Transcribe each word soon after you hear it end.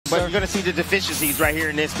But sir. you're going to see the deficiencies right here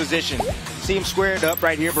in this position. See him squared up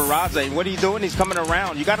right here, Barraza. And what are you doing? He's coming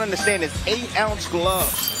around. You got to understand, it's 8-ounce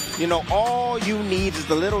gloves. You know, all you need is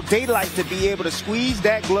the little daylight to be able to squeeze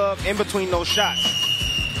that glove in between those shots.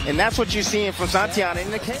 And that's what you're seeing from Santillan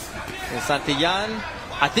in the case. And Santillan,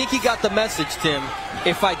 I think he got the message, Tim.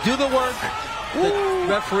 If I do the work,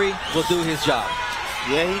 the referee will do his job.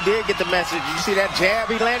 Yeah, he did get the message. You see that jab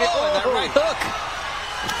he landed? Oh, that right hook.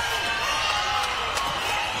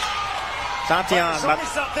 Santillan,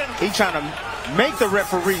 he's trying to make the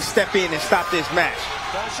referee step in and stop this match.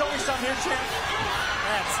 Show me something here, champ.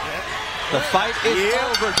 That's it. The fight is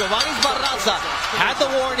over. Jeovanis Barraza had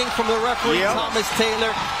the warning from the referee, Thomas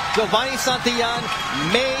Taylor. Giovani Santillan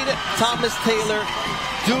made Thomas Taylor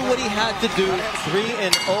do what he had to do.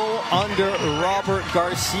 3-0 under Robert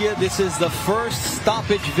Garcia. This is the first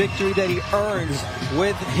stoppage victory that he earns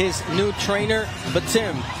with his new trainer. But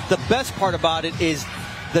Tim, the best part about it is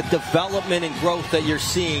the development and growth that you're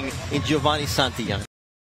seeing in Giovani Santillan.